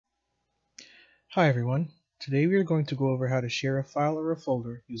Hi everyone, today we are going to go over how to share a file or a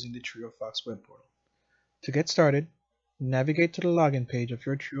folder using the Triofox web portal. To get started, navigate to the login page of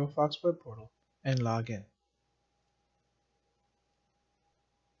your Triofox web portal and log in.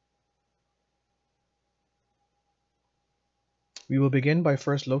 We will begin by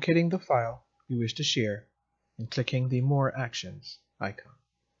first locating the file we wish to share and clicking the More Actions icon.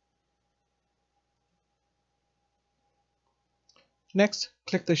 Next,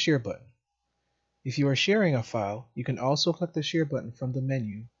 click the Share button. If you are sharing a file, you can also click the Share button from the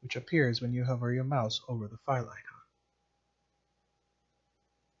menu, which appears when you hover your mouse over the file icon.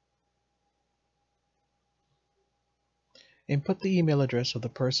 Input the email address of the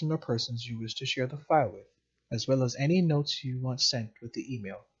person or persons you wish to share the file with, as well as any notes you want sent with the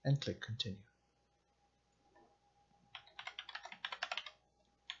email, and click Continue.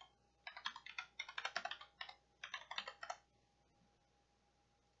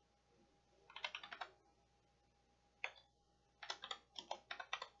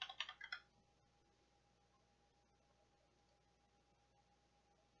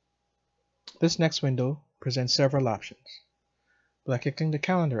 This next window presents several options. By clicking the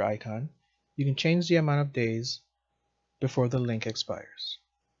calendar icon, you can change the amount of days before the link expires.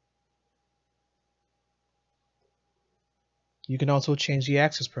 You can also change the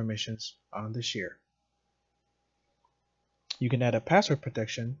access permissions on the share. You can add a password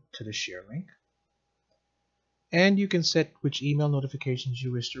protection to the share link. And you can set which email notifications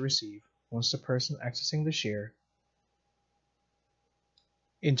you wish to receive once the person accessing the share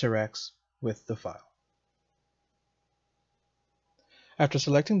interacts with the file. After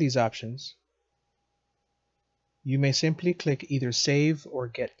selecting these options, you may simply click either Save or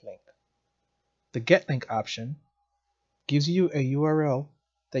Get Link. The Get Link option gives you a URL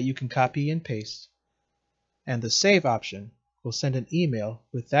that you can copy and paste, and the Save option will send an email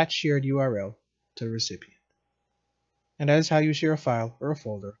with that shared URL to the recipient. And that is how you share a file or a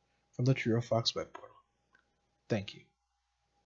folder from the Triofox web portal. Thank you.